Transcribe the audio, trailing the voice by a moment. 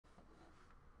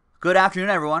Good afternoon,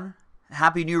 everyone.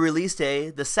 Happy new release day.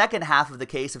 The second half of the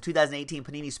case of 2018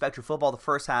 Panini Spectra football. The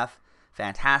first half,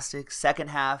 fantastic. Second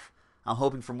half, I'm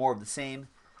hoping for more of the same.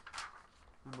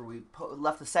 Remember, we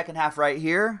left the second half right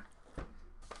here.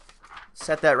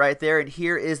 Set that right there, and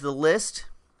here is the list.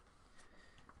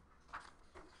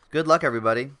 Good luck,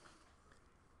 everybody.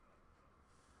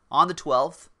 On the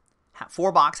 12th,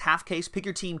 4-box, half case, pick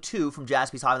your team 2 from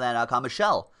JaspysHobbyland.com.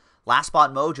 Michelle, Last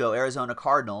Spot Mojo, Arizona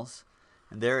Cardinals.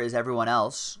 And there is everyone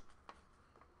else.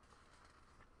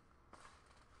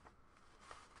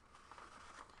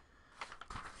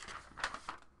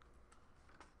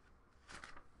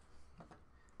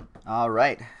 All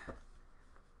right.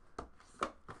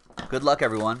 Good luck,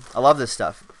 everyone. I love this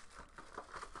stuff.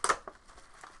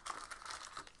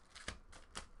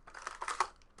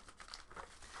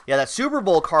 Yeah, that Super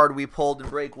Bowl card we pulled in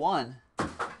break 1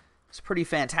 is pretty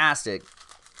fantastic.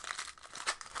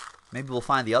 Maybe we'll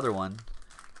find the other one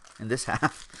in this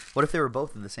half. What if they were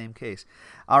both in the same case?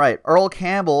 All right, Earl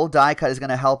Campbell die cut is going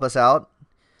to help us out.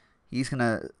 He's going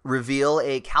to reveal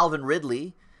a Calvin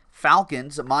Ridley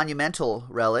Falcons monumental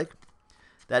relic.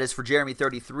 That is for Jeremy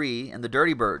 33 and the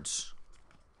Dirty Birds.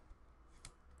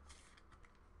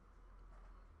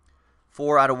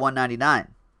 4 out of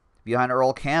 199. Behind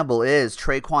Earl Campbell is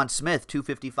Traquan Smith,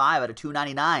 255 out of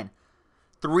 299.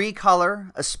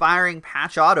 3-color aspiring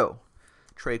patch auto.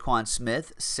 Traquan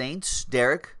Smith, Saints,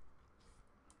 Derek.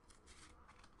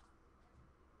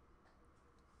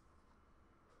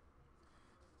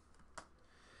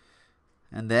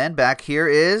 And then back here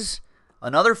is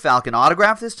another Falcon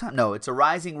autograph this time. No, it's a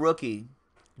Rising Rookie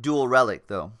dual relic,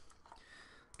 though.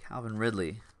 Calvin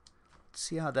Ridley. Let's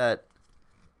see how the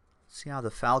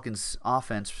Falcons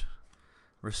offense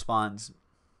responds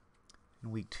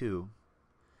in week 2.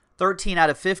 13 out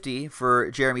of 50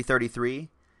 for Jeremy 33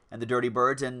 and the Dirty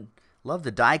Birds. And love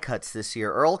the die cuts this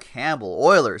year. Earl Campbell,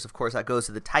 Oilers. Of course, that goes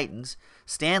to the Titans.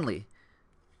 Stanley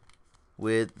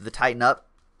with the Titan up.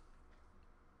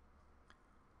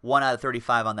 1 out of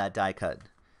 35 on that die cut.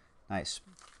 Nice.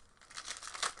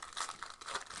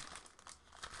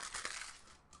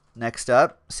 Next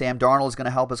up, Sam Darnold is going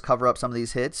to help us cover up some of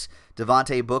these hits.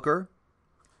 Devontae Booker,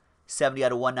 70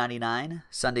 out of 199.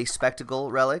 Sunday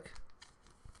Spectacle relic.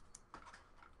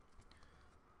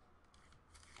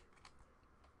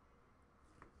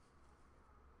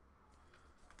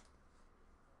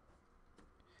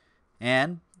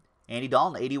 And Andy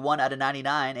Dalton, 81 out of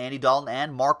 99. Andy Dalton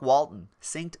and Mark Walton,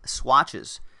 synced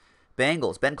swatches.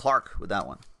 Bengals, Ben Clark with that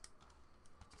one.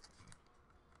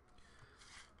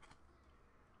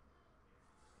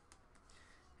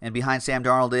 And behind Sam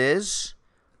Darnold is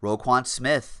Roquan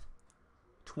Smith,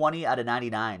 20 out of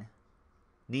 99.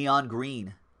 Neon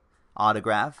green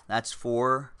autograph. That's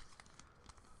for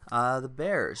the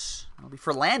Bears. That'll be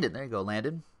for Landon. There you go,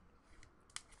 Landon.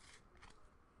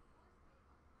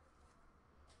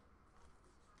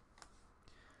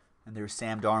 And there's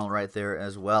Sam Darnold right there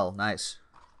as well. Nice.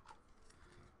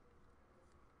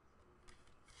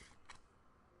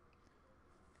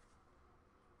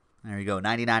 There you go.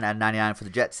 99 out of 99 for the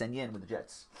Jets. Send you in with the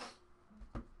Jets.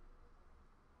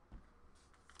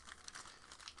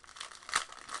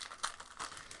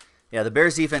 Yeah, the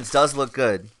Bears defense does look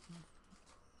good.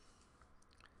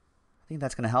 I think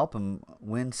that's going to help them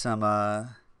win some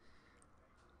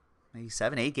maybe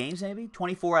 7, 8 games maybe.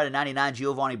 24 out of 99,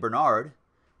 Giovanni Bernard.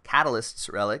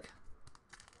 Catalysts relic.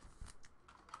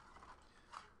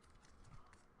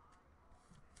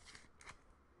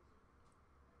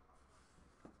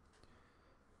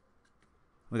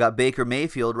 We got Baker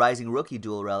Mayfield, Rising Rookie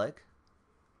dual relic.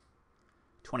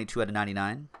 22 out of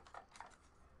 99.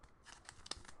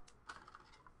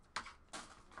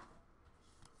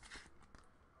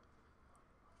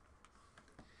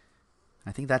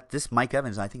 I think that this Mike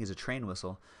Evans, I think, is a train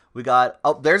whistle. We got,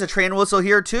 oh, there's a train whistle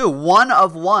here too. 1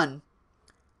 of 1.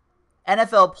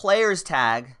 NFL players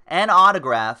tag and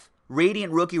autograph.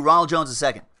 Radiant rookie Ronald Jones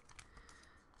II.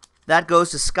 That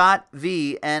goes to Scott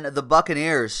V and the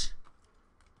Buccaneers.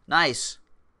 Nice.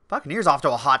 Buccaneers off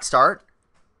to a hot start.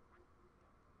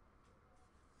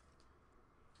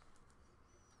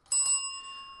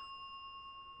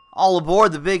 All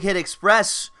aboard the Big Hit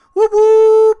Express. Whoop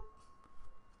whoop.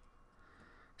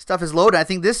 Stuff is loaded. I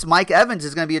think this Mike Evans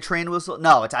is going to be a train whistle.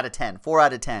 No, it's out of 10. 4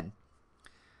 out of 10.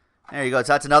 There you go.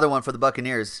 So that's another one for the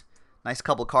Buccaneers. Nice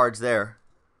couple cards there.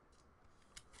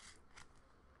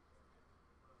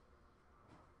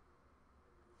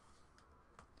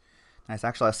 Nice.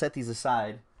 Actually, I'll set these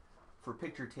aside for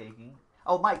picture taking.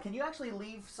 Oh, Mike, can you actually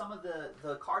leave some of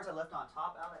the cards I left on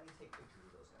top out? I need to take pictures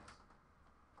of those guys.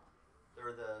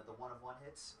 They're the one-of-one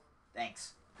hits.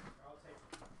 Thanks. I'll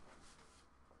take them.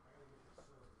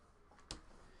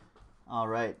 All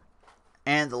right.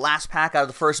 And the last pack out of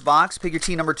the first box. Pick your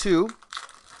team number 2.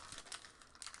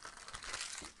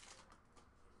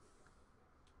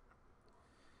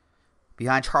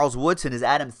 Behind Charles Woodson is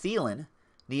Adam Thielen.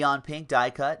 Neon pink die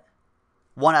cut.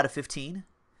 1 out of 15.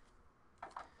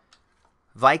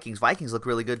 Vikings. Vikings look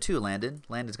really good too, Landon.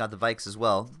 Landon's got the Vikes as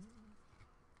well.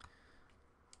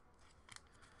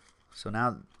 So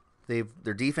now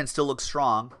their defense still looks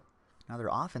strong. Now their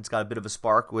offense got a bit of a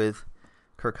spark with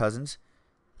Kirk Cousins.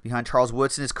 Behind Charles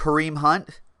Woodson is Kareem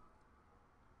Hunt.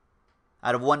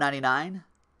 Out of 199.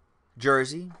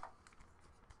 Jersey.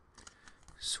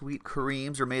 Sweet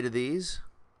Kareems are made of these.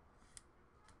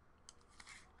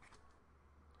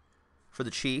 For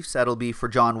the Chiefs, that'll be for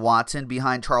John Watson.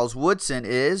 Behind Charles Woodson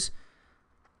is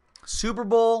Super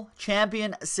Bowl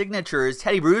champion signatures,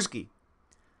 Teddy Bruschi.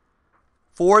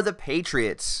 For the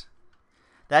Patriots,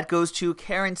 that goes to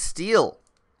Karen Steele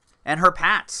and her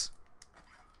Pats.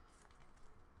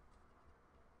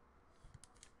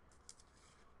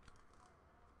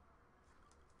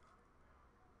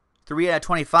 3 out of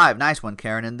 25. Nice one,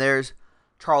 Karen. And there's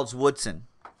Charles Woodson.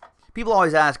 People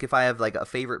always ask if I have like a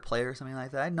favorite player or something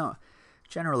like that. I know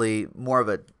generally more of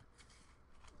a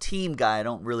team guy. I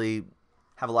don't really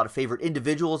have a lot of favorite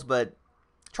individuals, but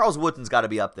Charles Woodson's got to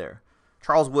be up there.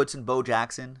 Charles Woodson, Bo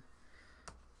Jackson.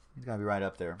 He's got to be right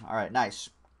up there. All right, nice.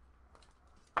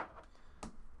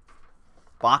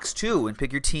 Box 2, and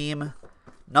pick your team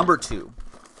number 2.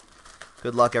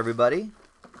 Good luck, everybody.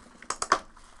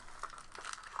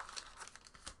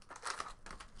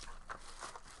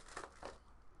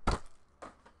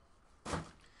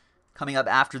 Coming up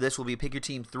after this will be pick your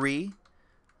team 3.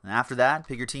 And after that,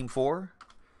 pick your team 4.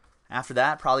 After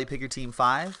that, probably pick your team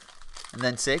 5. And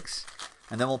then 6.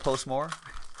 And then we'll post more.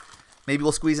 Maybe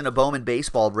we'll squeeze in a Bowman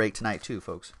baseball break tonight too,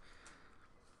 folks.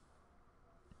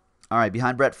 All right,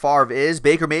 behind Brett Favre is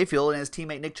Baker Mayfield and his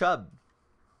teammate Nick Chubb.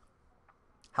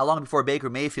 How long before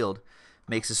Baker Mayfield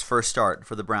makes his first start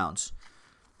for the Browns?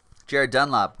 Jared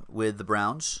Dunlap with the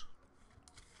Browns.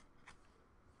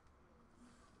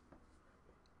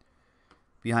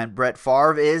 Behind Brett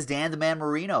Favre is Dan the Man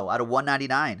Marino out of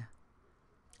 199.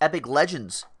 Epic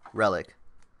Legends relic.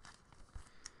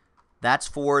 That's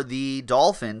for the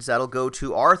Dolphins. That'll go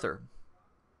to Arthur.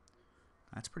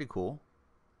 That's pretty cool.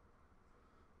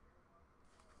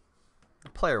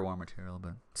 Player war material,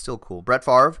 but still cool. Brett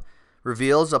Favre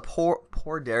reveals a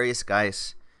poor Darius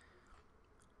Geis.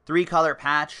 3-color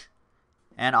patch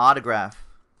and autograph.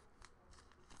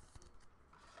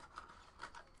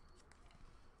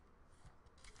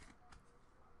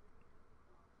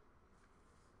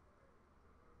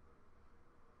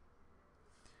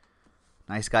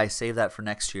 Nice guy. Save that for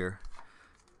next year.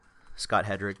 Scott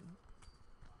Hedrick.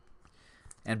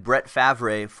 And Brett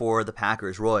Favre for the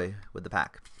Packers. Roy with the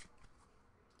pack.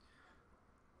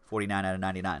 49 out of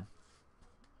 99.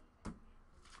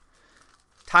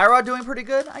 Tyrod doing pretty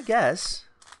good, I guess.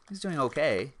 He's doing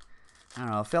okay. I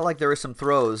don't know. I felt like there were some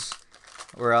throws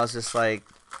where I was just like,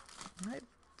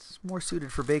 it's more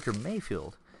suited for Baker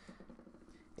Mayfield.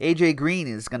 AJ Green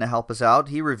is going to help us out.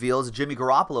 He reveals Jimmy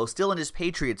Garoppolo still in his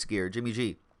Patriots gear. Jimmy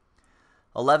G.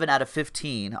 11 out of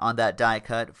 15 on that die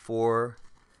cut for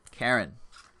Karen.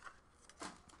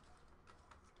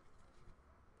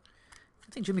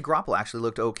 I think Jimmy Garoppolo actually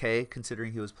looked okay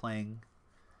considering he was playing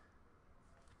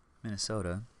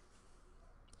Minnesota.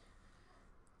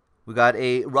 We got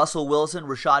a Russell Wilson,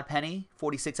 Rashad Penny,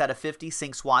 46 out of 50,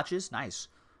 sync swatches. Nice.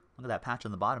 Look at that patch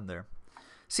on the bottom there.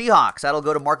 Seahawks, that'll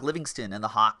go to Mark Livingston and the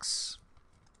Hawks.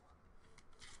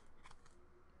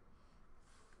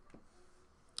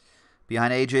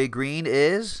 Behind AJ Green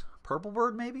is Purple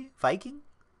Bird, maybe? Viking?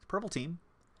 Purple team.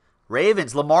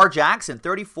 Ravens, Lamar Jackson,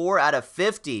 34 out of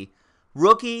 50.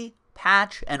 Rookie,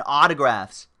 patch, and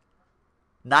autographs.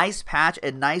 Nice patch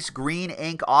and nice green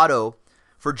ink auto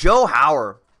for Joe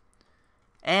Hauer.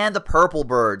 And the Purple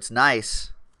Birds,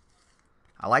 nice.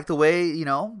 I like the way, I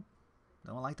don't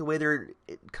like the way they're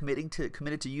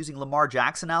committed to using Lamar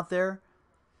Jackson out there.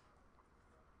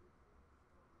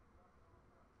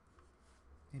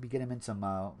 Maybe get him in some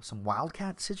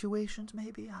Wildcat situations,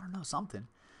 maybe. I don't know, something.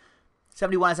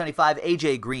 71 out of 75,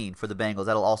 AJ Green for the Bengals.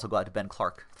 That'll also go out to Ben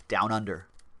Clark. Down under.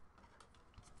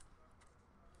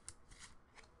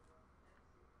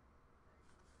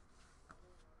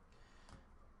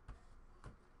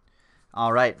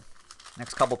 All right.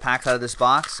 Next couple packs out of this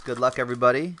box. Good luck,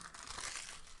 everybody.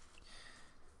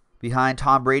 Behind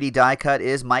Tom Brady die cut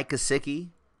is Mike Gesicki.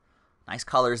 Nice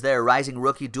colors there. Rising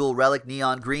rookie, dual relic,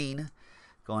 neon green.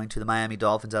 Going to the Miami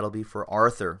Dolphins. That'll be for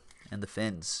Arthur and the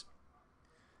Finns.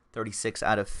 36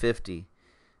 out of 50.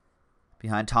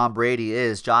 Behind Tom Brady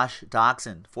is Josh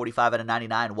Doxson, 45 out of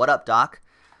 99. What up, Doc?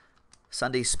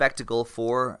 Sunday Spectacle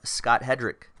for Scott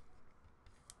Hedrick.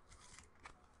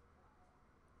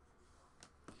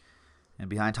 And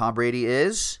behind Tom Brady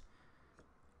is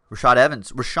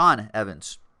Rashaan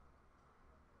Evans.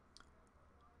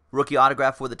 Rookie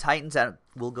autograph for the Titans. That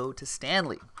will go to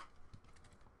Stanley.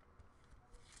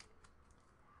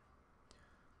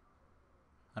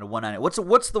 Out of 190.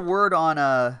 What's the word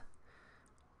on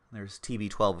there's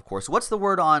TB12, of course. What's the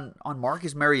word on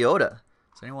Marcus Mariota?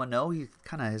 Does anyone know? He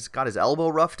kind of has got his elbow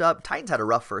roughed up. Titans had a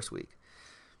rough first week.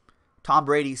 Tom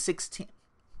Brady, 16.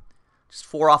 Just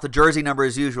 4 off the jersey number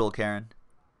as usual, Karen.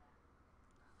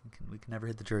 We can never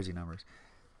hit the jersey numbers.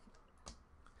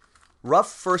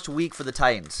 Rough first week for the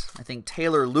Titans. I think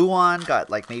Taylor Lewan got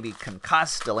maybe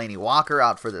concussed. Delaney Walker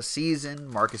out for the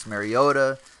season. Marcus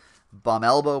Mariota, bum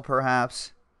elbow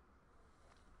perhaps.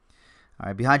 All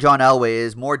right, behind John Elway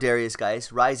is more Darius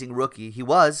Geis, rising rookie. He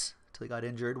was until he got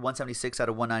injured. 176 out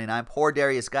of 199. Poor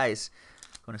Darius Geis.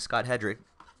 Going to Scott Hedrick.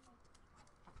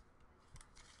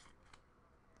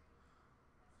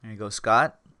 There you go,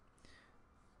 Scott.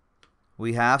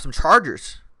 We have some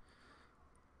Chargers.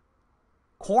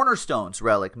 Cornerstones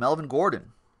relic, Melvin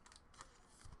Gordon.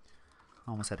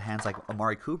 Almost had hands like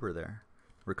Amari Cooper there.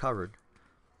 Recovered.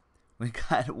 We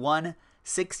got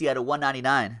 160 out of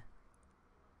 199.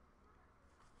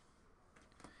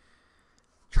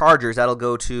 Chargers, that'll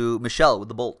go to Michelle with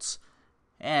the Bolts.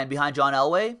 And behind John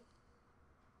Elway,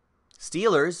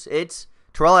 Steelers, it's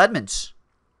Terrell Edmunds.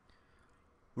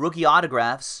 Rookie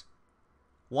autographs,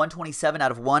 127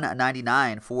 out of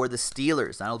 199 for the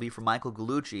Steelers. That'll be for Michael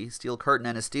Gallucci, Steel Curtain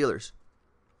and his Steelers.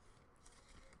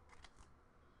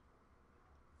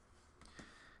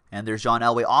 And there's John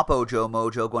Elway, Oppo Joe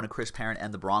Mojo going to Chris Parent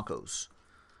and the Broncos.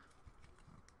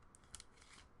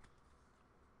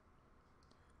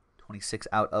 26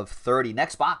 out of 30.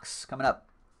 Next box coming up.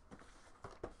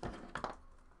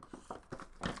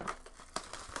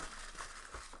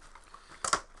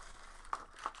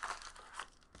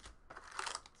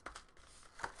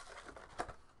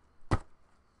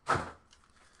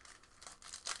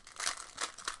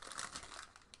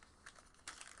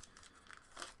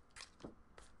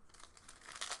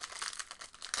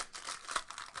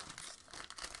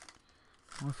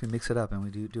 What if we mix it up and we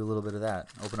do a little bit of that?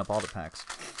 Open up all the packs.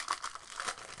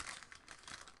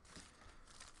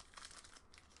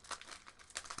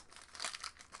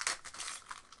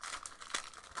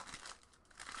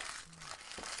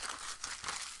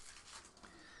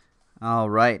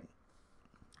 All right.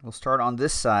 We'll start on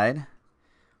this side.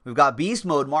 We've got Beast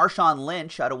Mode, Marshawn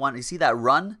Lynch out of 1. You see that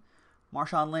run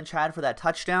Marshawn Lynch had for that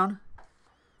touchdown?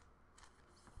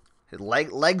 His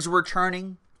legs were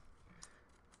turning.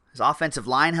 His offensive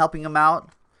line helping him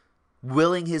out.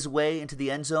 Willing his way into the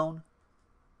end zone.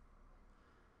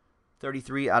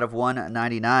 33 out of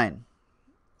 199.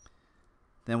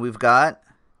 Then we've got,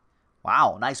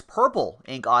 wow, nice purple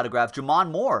ink autograph, Jamon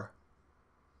Moore.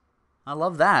 I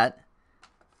love that.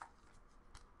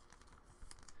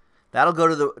 That'll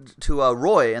go to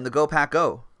Roy and the Go Pack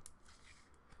Go.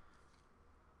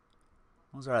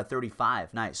 Those are at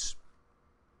 35. Nice.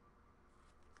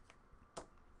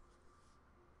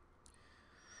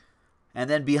 And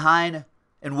then behind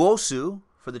Nwosu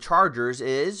for the Chargers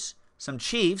is some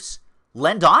Chiefs.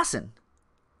 Len Dawson.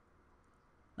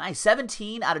 Nice.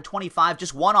 17 out of 25.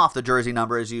 Just 1 off the jersey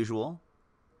number as usual.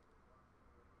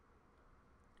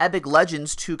 Epic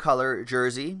Legends 2-color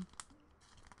jersey.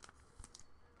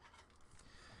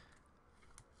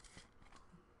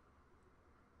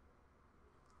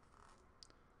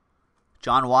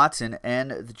 John Watson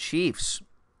and the Chiefs.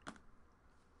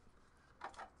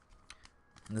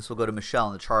 And this will go to Michelle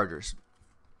and the Chargers.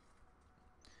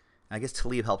 I guess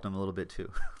Talib helped him a little bit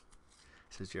too,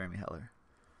 says Jeremy Heller.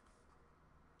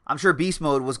 I'm sure Beast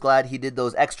Mode was glad he did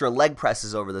those extra leg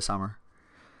presses over the summer.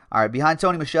 All right, behind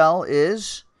Tony Michelle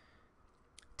is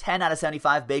 10 out of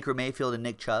 75, Baker Mayfield and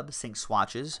Nick Chubb, sync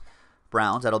swatches.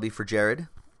 Browns, that'll be for Jared.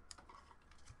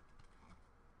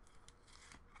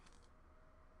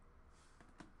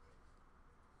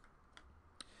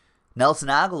 Nelson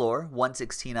Aguilar,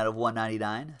 116 out of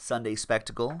 199, Sunday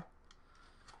Spectacle.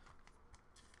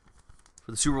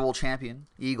 For the Super Bowl champion,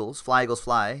 Eagles, Fly Eagles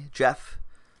Fly. Jeff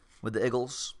with the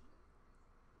Eagles.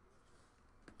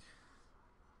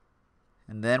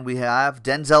 And then we have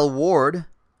Denzel Ward,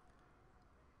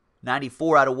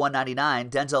 94 out of 199,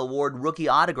 Denzel Ward rookie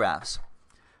autographs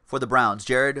for the Browns.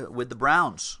 Jared with the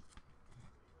Browns.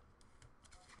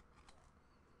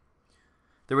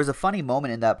 There was a funny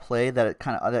moment in that play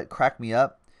that cracked me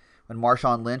up when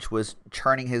Marshawn Lynch was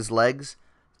churning his legs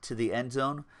to the end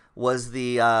zone. was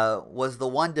the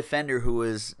one defender who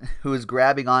was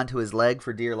grabbing onto his leg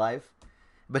for dear life,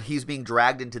 but he's being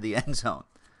dragged into the end zone.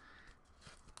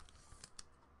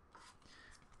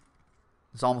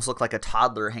 This almost looked like a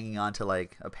toddler hanging onto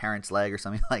like a parent's leg or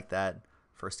something like that.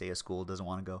 First day of school, doesn't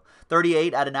want to go.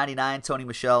 38 out of 99, Tony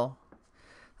Michel.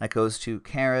 That goes to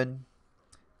Karen.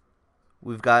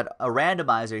 We've got a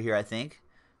randomizer here, I think.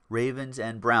 Ravens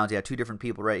and Browns. Yeah, two different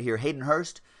people right here. Hayden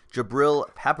Hurst,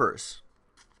 Jabril Peppers.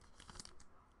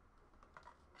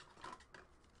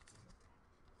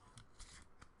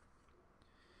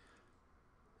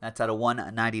 That's out of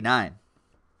 199.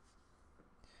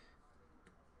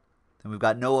 Then we've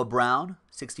got Noah Brown,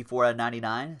 64 out of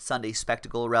 99. Sunday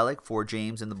Spectacle relic for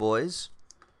James and the boys.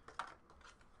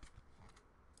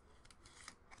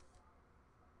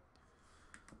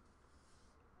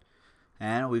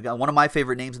 And we've got one of my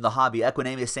favorite names in the hobby,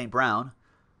 Equinemius St. Brown.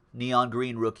 Neon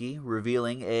green rookie,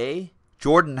 revealing a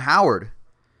Jordan Howard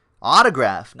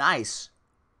autograph. Nice.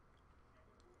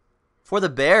 For the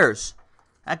Bears.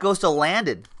 That goes to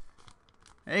Landon.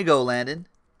 There you go, Landon.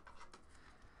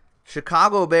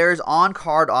 Chicago Bears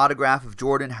on-card autograph of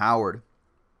Jordan Howard.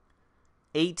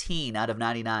 18 out of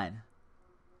 99.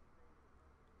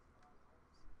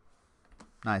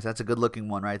 Nice. That's a good-looking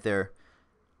one right there.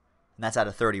 And that's out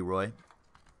of 30, Roy.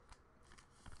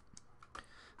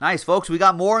 Nice, folks. We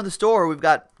got more in the store.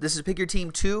 This is Pick Your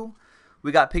Team 2.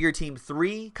 We got Pick Your Team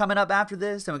 3 coming up after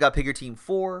this. Then we got Pick Your Team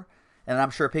 4. And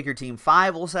I'm sure Pick Your Team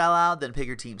 5 will sell out. Then Pick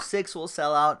Your Team 6 will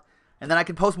sell out. And then I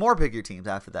can post more Pick Your Teams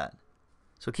after that.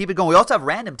 So keep it going. We also have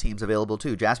random teams available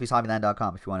too.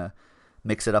 JaspysHobbyland.com if you want to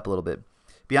mix it up a little bit.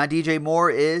 Behind DJ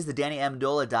Moore is the Danny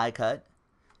Amendola die cut.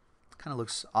 Kind of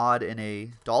looks odd in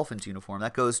a Dolphins uniform.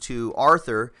 That goes to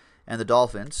Arthur and the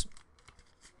Dolphins.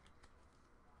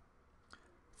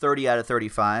 30 out of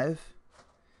 35.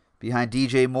 Behind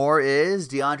DJ Moore is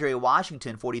DeAndre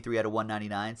Washington, 43 out of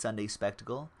 199, Sunday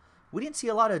Spectacle. We didn't see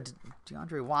a lot of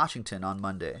DeAndre Washington on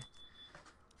Monday.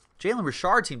 Jalen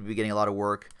Richard seemed to be getting a lot of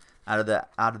work out of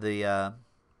the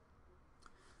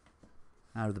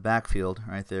backfield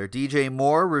right there. DJ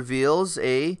Moore reveals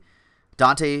a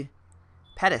Dante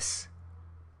Pettis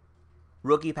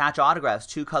rookie patch autographs,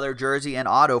 2-color jersey and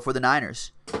auto for the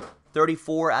Niners.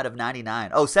 34 out of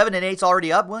 99. Oh, 7 and 8's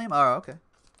already up, William? Oh, okay.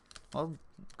 Well,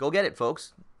 go get it,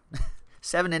 folks.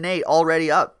 7 and 8 already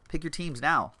up. Pick your teams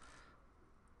now.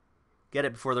 Get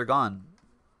it before they're gone.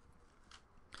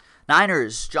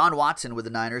 Niners, John Watson with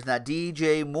the Niners. Now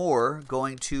DJ Moore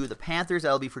going to the Panthers.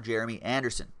 That'll be for Jeremy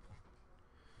Anderson.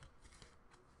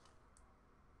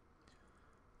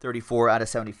 34 out of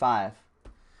 75.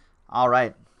 All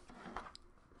right.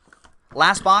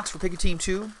 Last box for Pick Your Team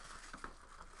 2.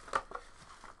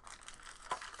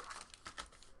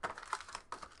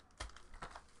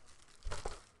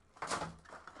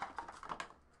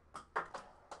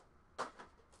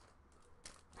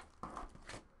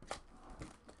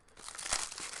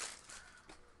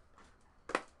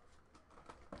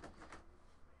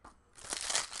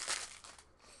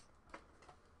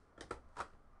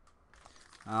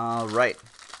 All right.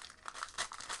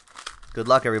 Good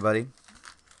luck, everybody.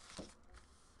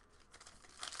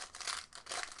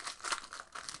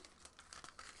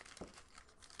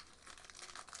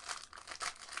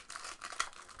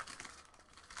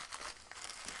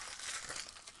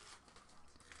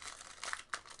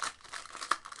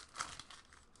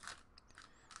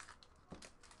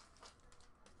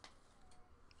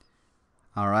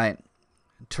 All right.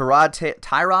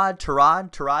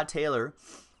 Tyrod Taylor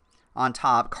on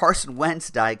top. Carson Wentz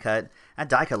die cut. That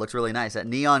die cut looks really nice. That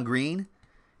neon green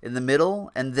in the middle,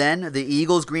 and then the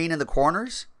Eagles green in the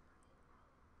corners.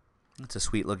 That's a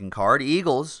sweet looking card.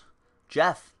 Eagles,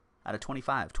 Jeff out of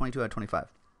 25. 22 out of 25.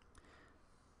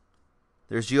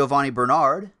 There's Giovanni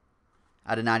Bernard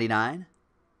out of 99.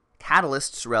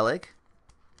 Catalysts relic.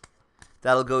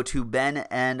 That'll go to Ben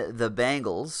and the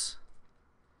Bengals.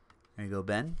 There you go,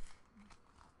 Ben.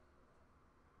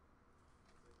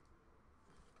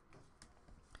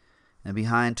 And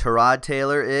behind Tyrod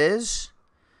Taylor is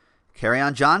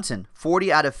Kerryon Johnson.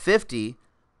 40 out of 50.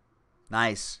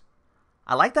 Nice.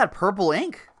 I like that purple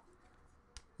ink.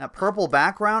 That purple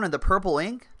background and the purple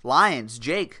ink. Lions,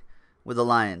 Jake with the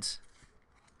Lions.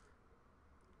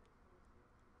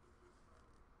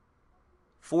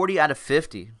 40 out of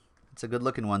 50. That's a good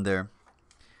looking one there.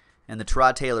 And the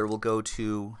Tyrod Taylor will go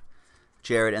to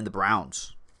Jared and the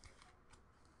Browns.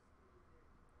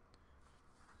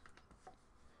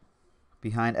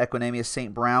 Behind Equinemius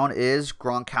St. Brown is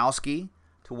Gronkowski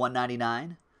to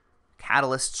 199.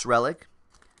 Catalysts relic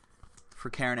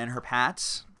for Karen and her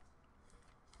Pats.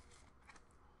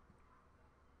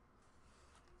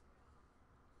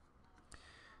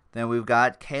 Then we've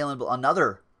got Kalen,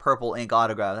 another purple ink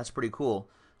autograph. That's pretty cool.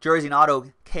 Jersey and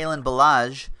auto, Kalen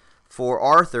Balaj for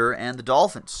Arthur and the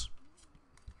Dolphins.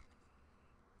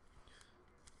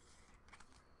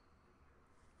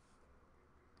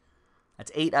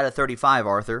 That's 8 out of 35,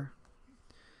 Arthur.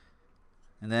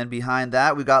 And then behind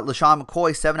that, we got LaShawn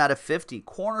McCoy, 7 out of 50.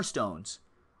 Cornerstones.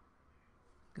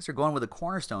 I guess they're going with a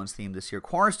Cornerstones theme this year.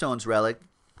 Cornerstones relic.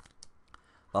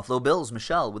 Buffalo Bills,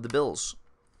 Michelle with the Bills.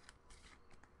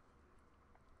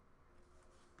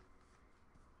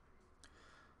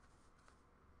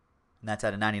 And that's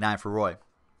out of 99 for Roy.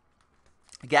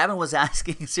 Gavin was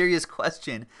asking a serious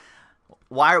question.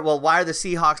 Why are the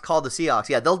Seahawks called the Seahawks?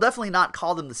 Yeah, they'll definitely not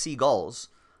call them the Seagulls.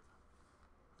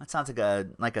 That sounds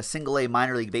like a single A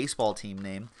minor league baseball team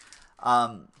name.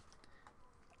 Yeah,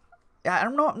 I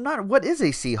don't know. What is a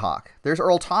Seahawk? There's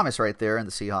Earl Thomas right there in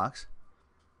the Seahawks.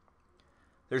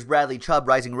 There's Bradley Chubb,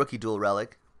 Rising Rookie Dual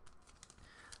Relic.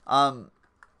 I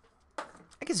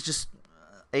guess it's just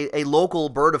a local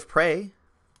bird of prey,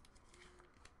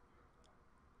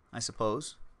 I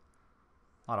suppose.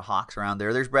 A lot of Hawks around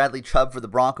there. There's Bradley Chubb for the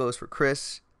Broncos for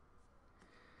Chris.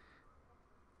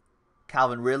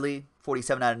 Calvin Ridley,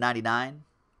 47 out of 99.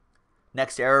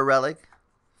 Next era relic.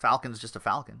 Falcon's just a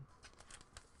Falcon.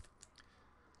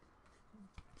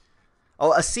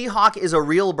 Oh, a Seahawk is a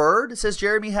real bird, says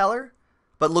Jeremy Heller,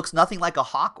 but looks nothing like a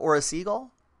hawk or a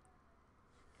seagull?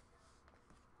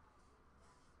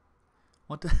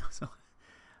 What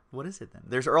is it then?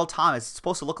 There's Earl Thomas. It's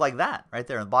supposed to look like that right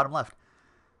there in the bottom left.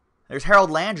 There's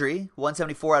Harold Landry,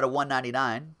 174 out of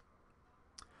 199.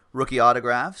 Rookie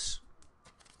autographs.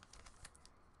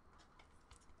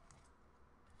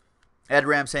 Ed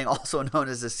Ram saying also known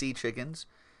as the Sea Chickens.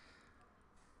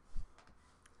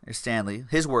 There's Stanley.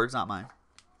 His words, not mine.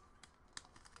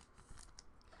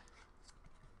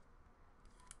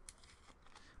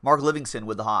 Mark Livingston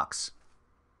with the Hawks.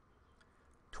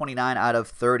 29 out of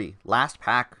 30. Last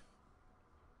pack.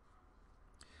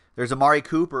 There's Amari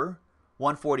Cooper.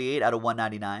 148 out of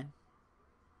 199.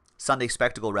 Sunday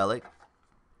Spectacle relic.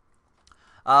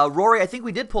 Rory, I think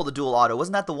we did pull the dual auto.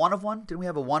 Wasn't that the 1-of-1? Didn't we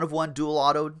have a 1-of-1 dual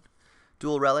auto,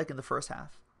 dual relic in the first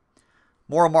half?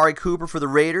 More Amari Cooper for the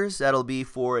Raiders. That'll be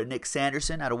for Nick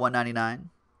Sanderson out of 199.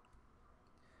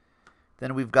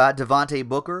 Then we've got Devontae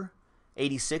Booker,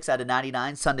 86 out of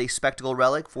 99. Sunday Spectacle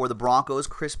relic for the Broncos.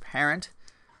 Chris Parent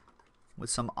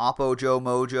with some Oppo Joe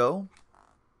Mojo.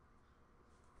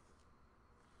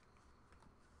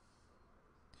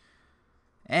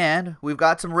 And we've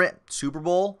got some Super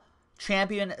Bowl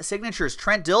champion signatures.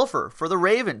 Trent Dilfer for the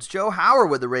Ravens. Joe Howard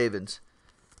with the Ravens.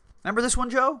 Remember this one,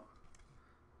 Joe?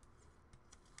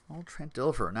 Oh, Trent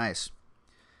Dilfer. Nice.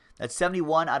 That's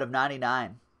 71 out of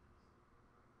 99.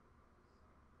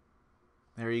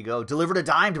 There you go. Delivered a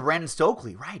dime to Brandon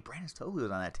Stokely. Right, Brandon Stokely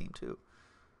was on that team too.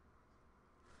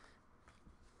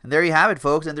 And there you have it,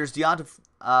 folks. And there's Deonta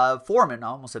Foreman. I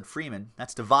almost said Freeman.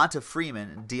 That's Devonta Freeman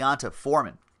and Deonta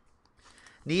Foreman.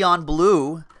 Neon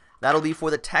Blue, that'll be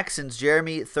for the Texans,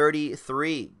 Jeremy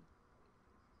 33.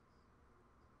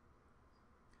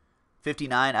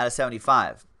 59 out of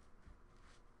 75.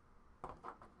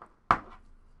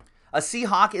 A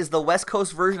Seahawk is the West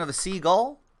Coast version of a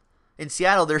seagull. In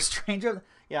Seattle, they're stranger.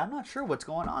 Yeah, I'm not sure what's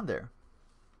going on there.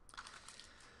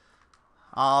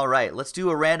 All right, let's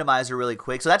do a randomizer really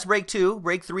quick. So that's break 2.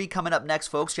 Break 3 coming up next,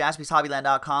 folks.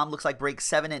 JaspysHobbyland.com. Looks like break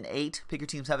 7 and 8. Pick your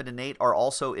team 7 and 8 are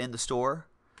also in the store.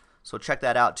 So check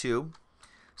that out too.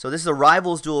 So this is a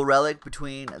Rivals dual relic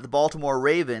between the Baltimore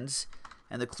Ravens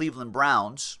and the Cleveland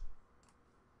Browns.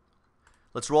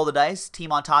 Let's roll the dice.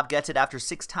 Team on top gets it after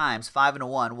 6 times. 5 and a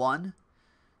 1. 1,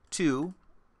 2,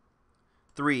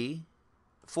 3,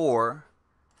 4,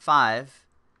 5,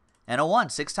 and a 1.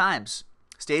 6 times.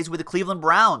 Stays with the Cleveland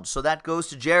Browns. So that goes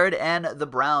to Jared, and the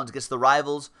Browns gets the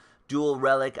Rivals dual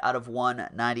relic out of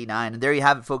 199. And there you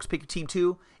have it, folks. Pick your team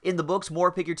 2 in the books.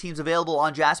 More Pick Your Teams available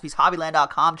on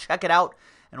JaspysHobbyland.com. Check it out,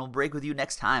 and we'll break with you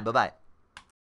next time. Bye-bye.